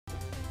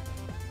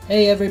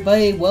Hey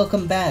everybody,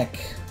 welcome back.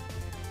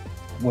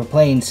 We're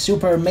playing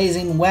Super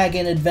Amazing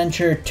Wagon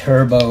Adventure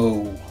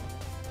Turbo.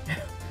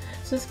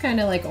 So it's kind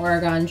of like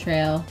Oregon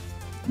Trail.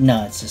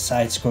 No, it's a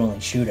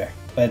side-scrolling shooter,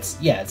 but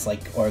it's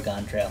like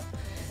Oregon Trail,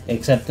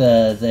 except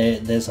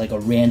there's like a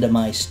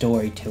randomized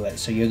story to it.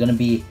 So you're gonna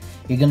be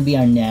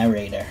our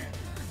narrator.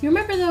 You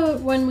remember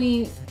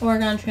when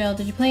Oregon Trail?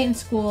 Did you play it in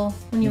school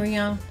when you were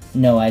young?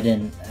 No, I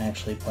didn't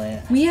actually play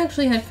it. We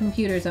actually had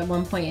computers at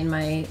one point in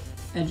my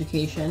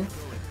education.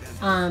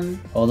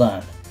 Hold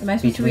on. Am I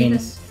supposed to read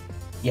this?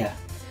 Yeah.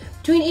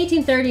 Between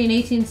 1830 and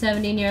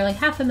 1870, nearly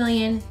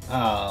 500,000.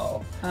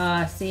 Oh.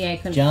 See, I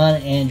couldn't. John,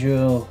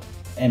 Andrew,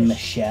 and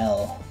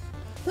Michelle.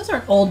 Those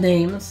aren't old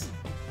names.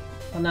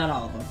 Well, not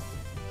all of them.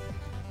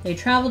 They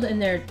traveled in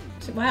their.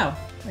 Wow.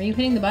 Are you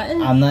hitting the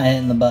button? I'm not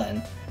hitting the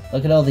button.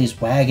 Look at all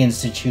these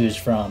wagons to choose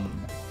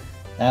from.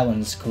 That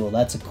one's cool.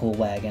 That's a cool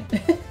wagon.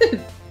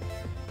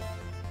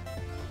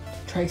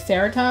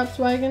 Triceratops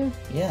wagon?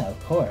 Yeah,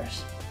 of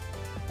course.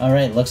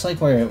 Alright, looks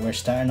like we're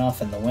starting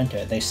off in the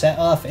winter. They set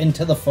off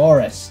into the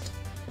forest.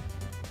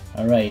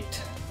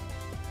 Alright.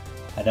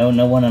 I don't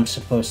know what I'm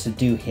supposed to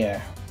do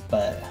here,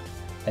 but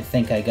I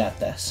think I got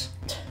this.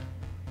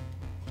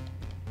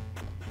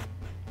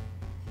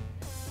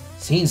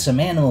 Seeing some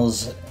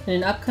animals. In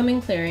an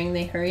upcoming clearing,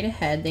 they hurried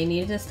ahead. They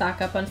needed to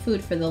stock up on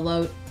food for the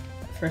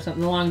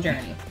long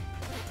journey.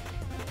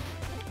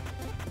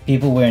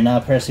 People, we're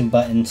not pressing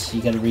buttons.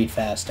 You gotta read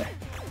faster.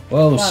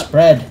 Whoa, Wow.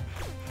 spread.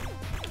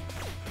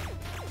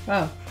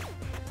 Wow.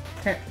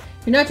 You're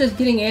not just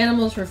getting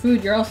animals for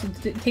food, you're also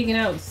taking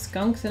out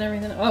skunks and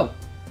everything. Oh.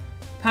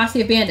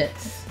 Posse of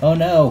bandits. Oh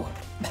no.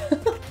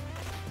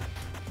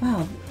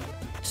 Wow.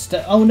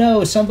 Oh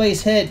no,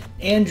 somebody's hit.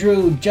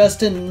 Andrew,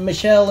 Justin,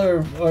 Michelle,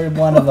 or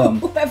one of them.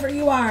 Whoever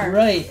you are.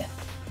 Right.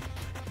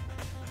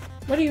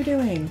 What are you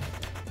doing?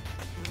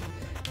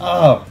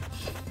 Oh.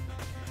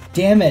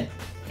 Damn it,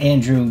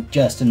 Andrew,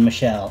 Justin,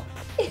 Michelle.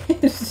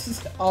 It's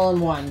just all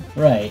in one.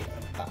 Right.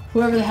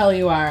 Whoever the hell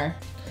you are.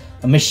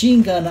 A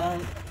machine gun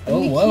on.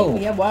 Oh, whoa.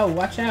 Yeah, wow,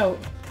 watch out.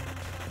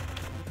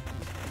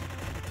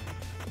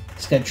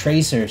 It's got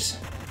tracers.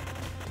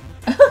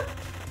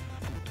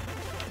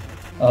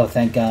 Oh,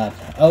 thank God.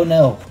 Oh,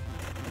 no.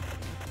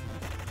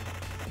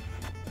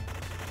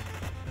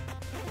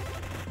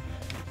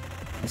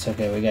 It's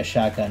okay, we got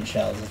shotgun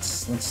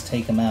shells. Let's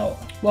take them out.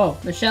 Whoa,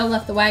 Michelle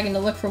left the wagon to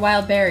look for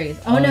wild berries.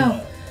 Oh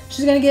no.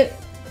 She's gonna get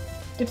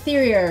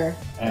diphtheria.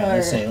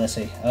 Alright, let's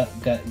see. Oh,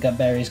 got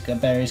berries.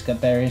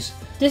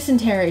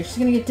 Dysentery. She's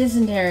gonna get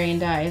dysentery and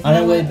die. On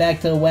her way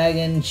back to the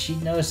wagon, she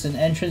noticed an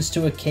entrance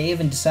to a cave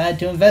and decided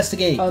to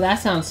investigate. Oh, that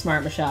sounds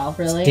smart, Michelle.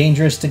 Really? It's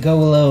dangerous to go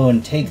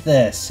alone. Take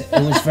this.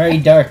 It was very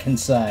dark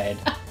inside.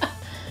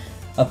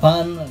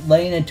 Upon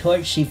lighting a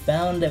torch, she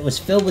found it was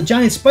filled with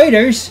giant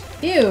spiders.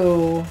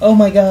 Ew. Oh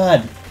my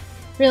God.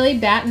 Really?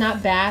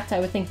 Not bats?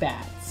 I would think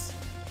bats.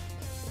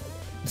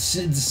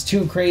 It's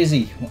too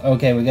crazy.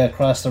 Okay, we gotta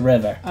cross the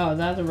river. Oh, is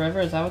that the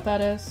river? Is that what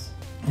that is?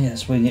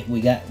 Yes, we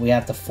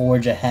have to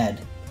forge ahead.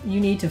 You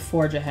need to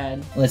forge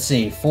ahead. Let's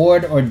see,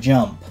 ford or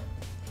jump.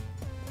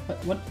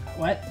 What?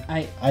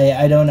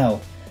 I don't know.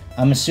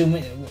 I'm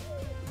assuming.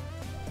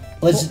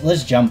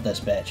 Let's jump this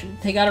bitch.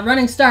 They got a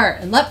running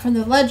start and leapt from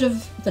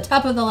the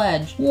top of the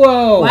ledge.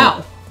 Whoa!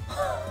 Wow.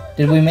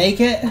 Did we make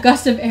it? A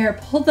gust of air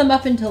pulled them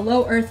up into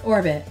low Earth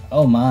orbit.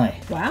 Oh my.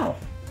 Wow.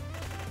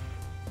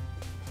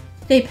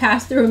 They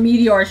passed through a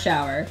meteor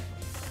shower.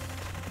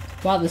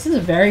 Wow, this is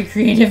a very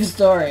creative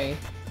story.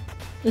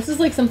 This is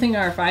like something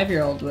our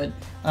 5-year-old would.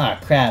 Ah,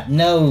 crap.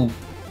 No.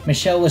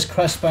 Michelle was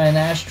crushed by an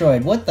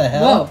asteroid. What the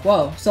hell?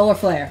 Whoa. Solar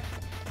flare.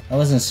 That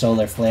wasn't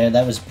solar flare.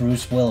 That was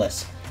Bruce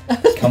Willis.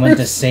 Coming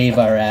to save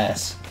our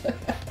ass.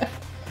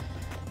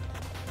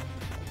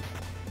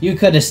 You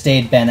could have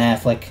stayed, Ben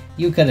Affleck.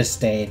 You could have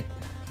stayed.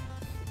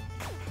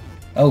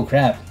 Oh,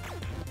 crap.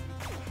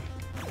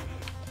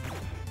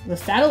 The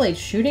satellite's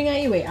shooting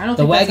at you? Wait, I don't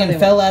The think that's wagon how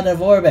fell out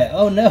of orbit.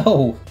 Oh,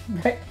 no.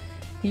 Right.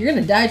 You're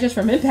gonna die just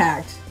from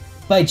impact.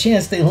 By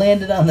chance, they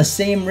landed on the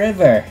same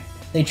river.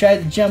 They tried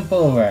to jump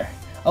over.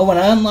 Oh, and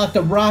I unlocked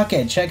a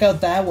rocket. Check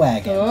out that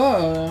wagon.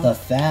 Oh. The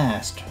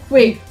fast.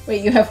 Wait,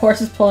 you have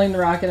horses pulling the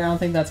rocket? I don't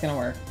think that's gonna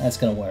work. That's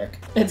gonna work.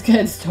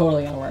 It's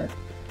totally gonna work.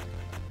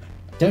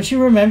 Don't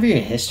you remember your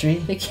history?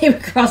 They came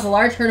across a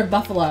large herd of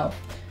buffalo.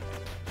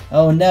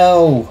 Oh,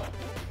 no.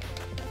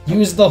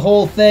 Use the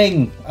whole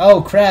thing.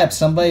 Oh, crap.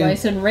 Somebody...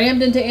 Bison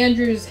rammed into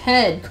Andrew's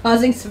head,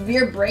 causing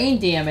severe brain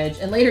damage,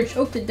 and later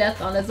choked to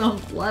death on his own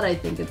blood, I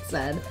think it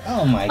said.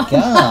 Oh, my God.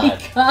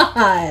 Oh, my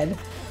God.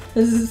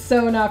 This is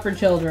so not for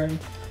children.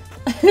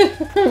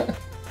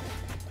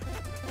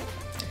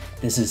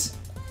 This is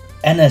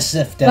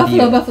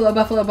NSFW.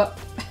 Buffalo.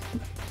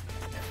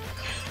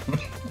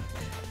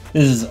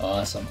 This is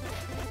awesome.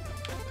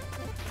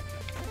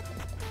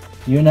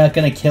 You're not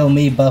gonna kill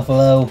me,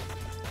 Buffalo.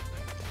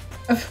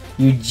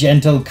 You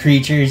gentle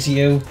creatures,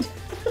 you.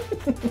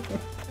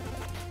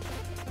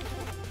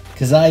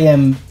 Because I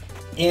am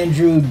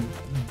Andrew,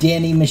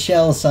 Danny,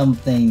 Michelle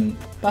something.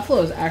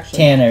 Buffalo is actually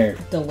Tanner.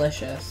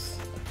 delicious.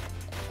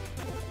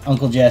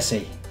 Uncle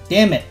Jesse.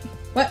 Damn it.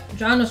 What?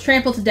 John was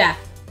trampled to death.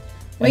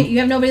 Wait, you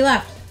have nobody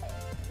left.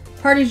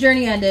 Party's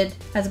journey ended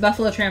as a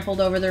buffalo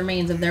trampled over the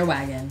remains of their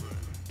wagon.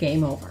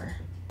 Game over.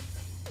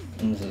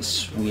 This is a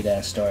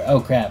sweet-ass story. Oh,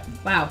 crap.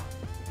 Wow.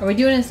 Are we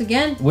doing this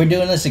again? We're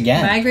doing this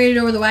again. Migrated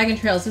over the wagon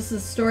trails. This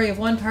is the story of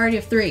one party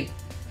of 3.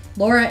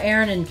 Laura,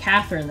 Aaron, and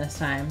Catherine this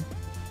time.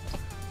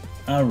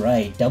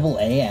 Alright, double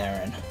A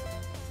Aaron.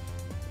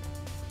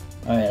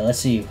 Alright, let's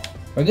see.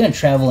 We're gonna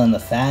travel in the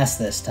fast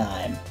this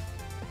time.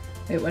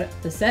 Wait, what?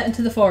 Descent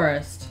into the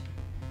forest.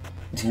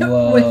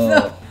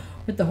 Whoa.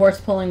 with the horse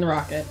pulling the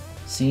rocket.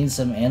 Seeing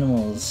some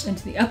animals.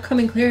 Into the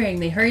upcoming clearing,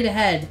 they hurried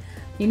ahead.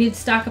 You need to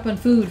stock up on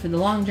food for the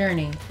long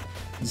journey.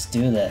 Let's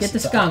do this. Get the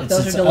skunk.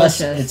 Those are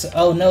delicious.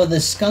 Oh no, the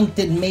skunk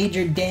did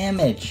major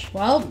damage.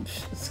 Well,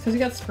 it's because he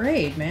got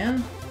sprayed,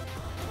 man.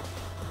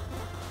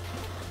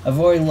 I've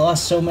already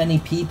lost so many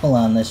people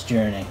on this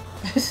journey.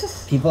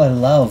 People I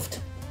loved.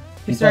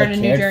 We started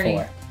a new journey.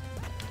 For.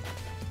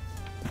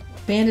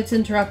 Bandits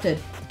interrupted.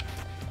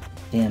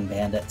 Damn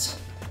bandits.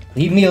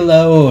 Leave me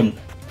alone.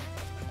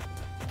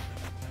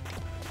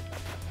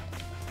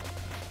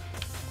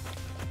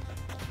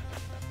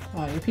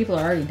 Oh, your people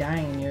are already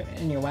dying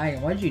in your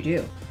wagon. What did you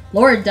do?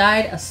 Laura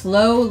died a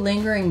slow,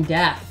 lingering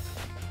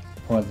death.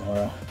 Poor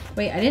Laura.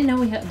 Wait, I didn't know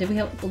we had. Did we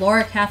have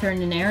Laura,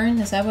 Catherine, and Aaron?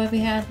 Is that what we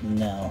had?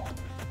 No.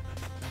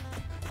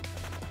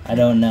 I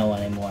don't know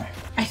anymore.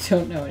 I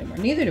don't know anymore.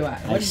 Neither do I.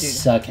 What did you do?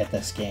 Suck at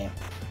this game.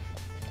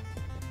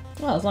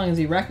 Well, as long as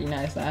you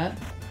recognize that.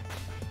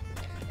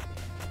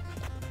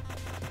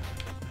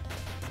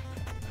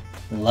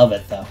 Love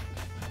it though.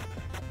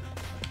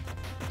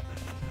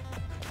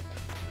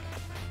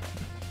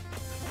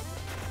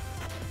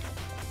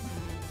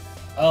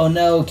 Oh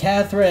no,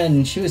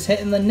 Catherine! She was hit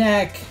in the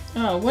neck!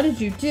 Oh, what did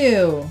you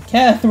do?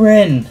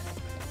 Catherine!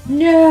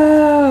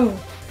 No!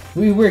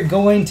 We were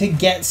going to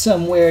get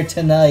somewhere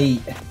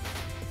tonight.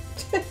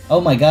 Oh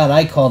my god,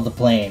 I called the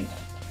plane.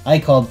 I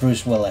called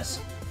Bruce Willis.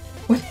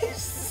 What is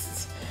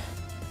this?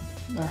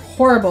 They're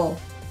horrible.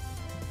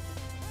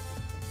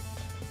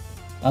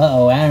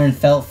 Uh-oh, Aaron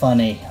felt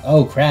funny.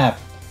 Oh crap.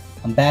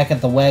 I'm back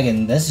at the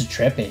wagon. This is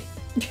trippy.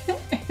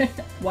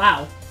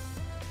 Wow.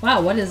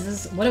 Wow, what is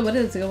this? What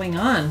is going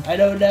on? I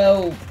don't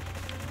know.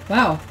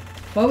 Wow.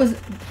 What was...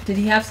 Did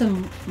he have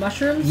some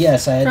mushrooms?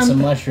 Yes, I had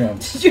some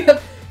mushrooms.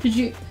 Did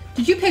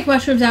you pick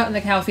mushrooms out in the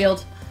cow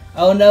field?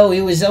 Oh no,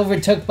 he was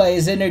overtook by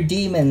his inner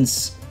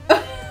demons.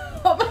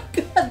 Oh my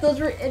god, those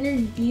were inner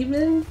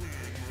demons?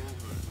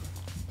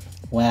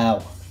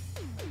 Wow.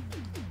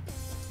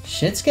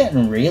 Shit's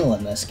getting real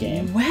in this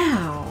game.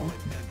 Wow.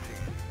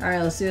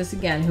 Alright, let's do this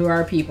again. Who are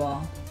our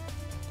people?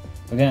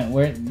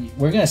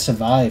 We're gonna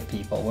survive,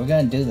 people. We're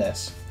gonna do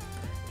this.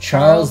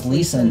 Charles,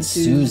 Lisa, and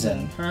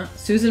Susan. Huh?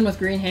 Susan with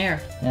green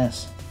hair.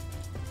 Yes.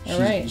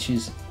 Alright.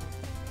 She's...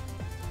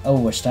 Oh,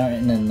 we're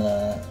starting in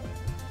the...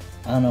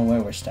 I don't know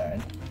where we're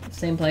starting.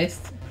 Same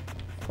place?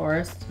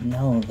 Forest?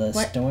 No, the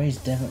story's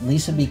different.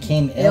 Lisa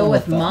became ill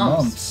with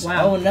mumps.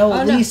 Wow. Oh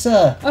no,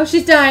 Lisa! No. Oh,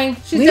 she's dying!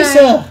 She's Lisa!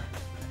 dying!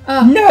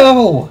 Oh.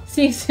 No!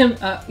 See him. You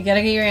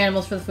gotta get your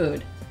animals for the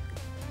food.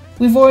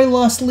 We've already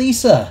lost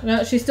Lisa.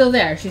 No, she's still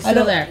there. She's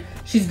still there.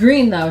 She's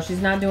green though.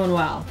 She's not doing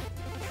well.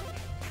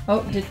 Oh,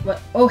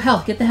 what? Oh,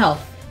 health. Get the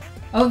health.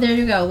 Oh, there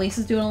you go.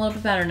 Lisa's doing a little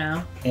bit better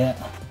now. Yeah.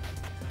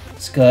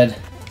 It's good.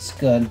 It's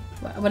good.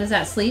 What is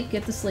that? Sleep?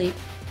 Get the sleep.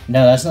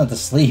 No, that's not the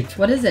sleep.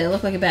 What is it? It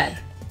looked like a bed.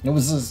 It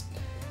was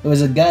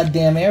a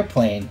goddamn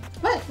airplane.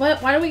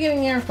 What? Why are we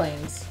getting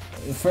airplanes?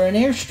 For an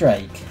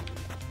airstrike.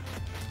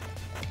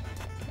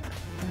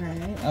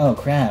 Alright. Oh,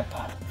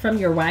 crap. From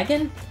your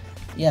wagon?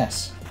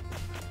 Yes.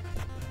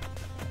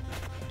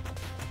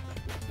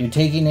 You're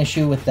taking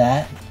issue with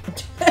that?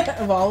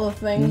 Of all the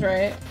things,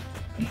 right?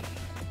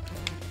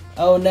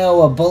 Oh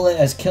no, a bullet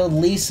has killed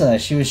Lisa.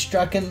 She was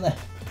struck in the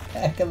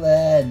back of the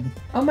head.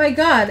 Oh my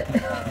god.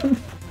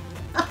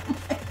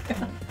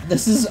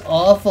 This is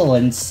awful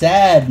and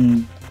sad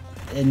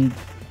and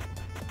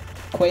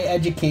quite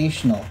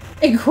educational.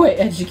 And quite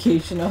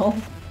educational.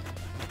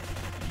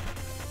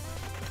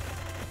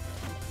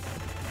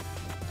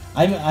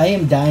 I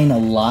am dying a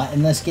lot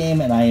in this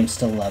game, and I am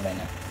still loving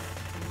it.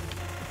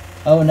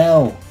 Oh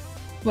no.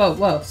 Whoa,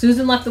 whoa.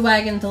 Susan left the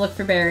wagon to look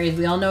for berries.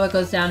 We all know it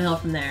goes downhill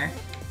from there.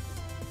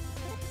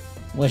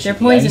 Was They're she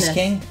poisonous. the Ice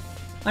King?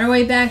 On her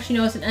way back, she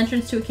noticed an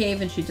entrance to a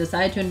cave, and she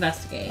decided to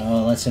investigate.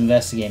 Oh, let's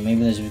investigate.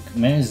 Maybe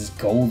there's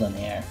gold in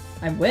here.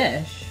 I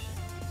wish.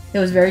 It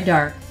was very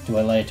dark. Do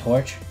I light a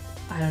torch?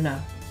 I don't know.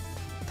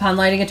 Upon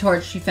lighting a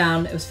torch, she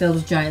found it was filled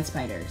with giant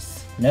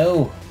spiders.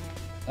 No.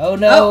 Oh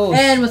no! Oh,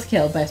 and was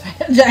killed by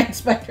giant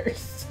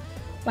spiders.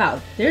 Wow,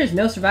 there is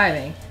no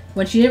surviving.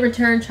 When she didn't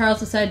return,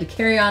 Charles decided to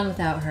carry on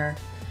without her,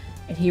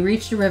 and he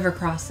reached a river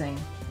crossing.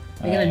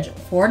 Are you gonna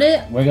ford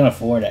it? We're gonna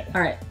ford it.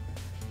 Alright.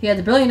 He had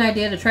the brilliant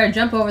idea to try to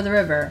jump over the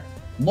river.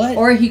 What?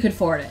 Or he could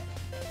ford it.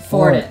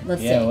 Ford it.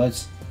 Let's see.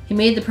 Let's... He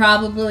made the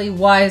probably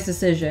wise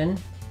decision.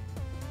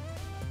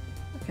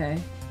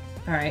 Okay.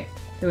 Alright.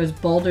 There was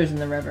boulders in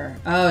the river.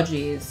 Oh,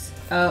 jeez.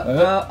 Oh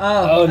no.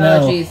 Oh,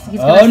 jeez.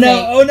 He's gonna sink.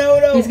 Oh,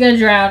 no. He's gonna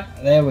drown.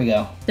 There we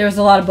go. There was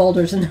a lot of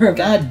boulders in the river.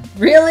 God.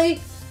 Really?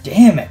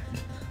 Damn it!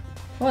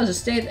 Well,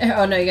 just stay there.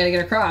 Oh no, you gotta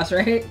get across,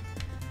 right?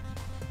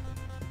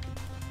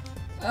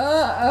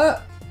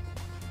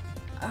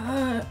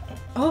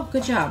 Oh,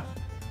 good job.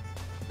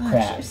 Oh,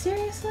 Crap.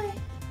 Seriously?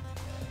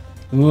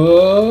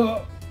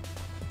 Whoa!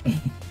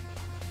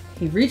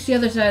 He reached the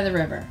other side of the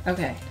river.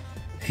 Okay.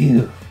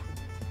 Phew.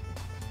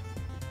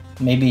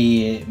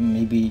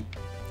 Maybe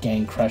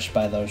getting crushed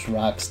by those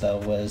rocks though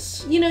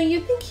was. You know,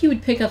 you'd think he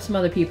would pick up some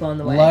other people on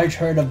the way. Large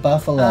herd of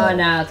buffalo. Oh,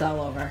 nah, it's all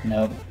over.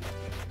 Nope.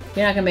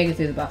 You're not gonna make it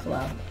through the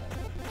buffalo.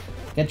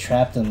 Get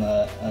trapped on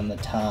the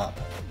top.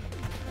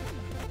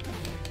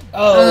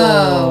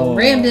 Oh!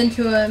 Rammed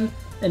into him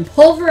and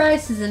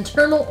pulverized his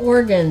internal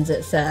organs,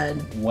 it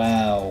said.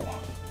 Wow.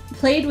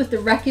 Played with the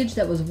wreckage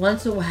that was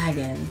once a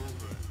wagon.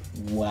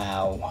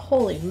 Wow.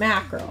 Holy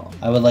mackerel.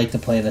 I would like to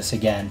play this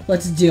again.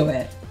 Let's do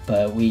it.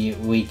 But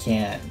we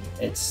can't.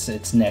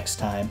 It's next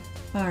time.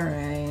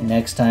 Alright.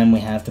 Next time we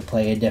have to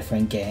play a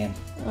different game.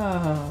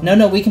 Oh.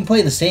 No, we can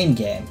play the same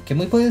game. Can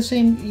we play the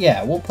same?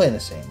 Yeah, we'll play the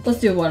same.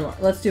 Let's do one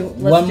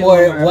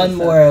more. One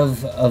more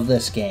of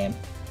this game.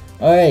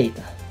 Alright.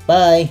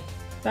 Bye.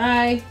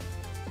 Bye.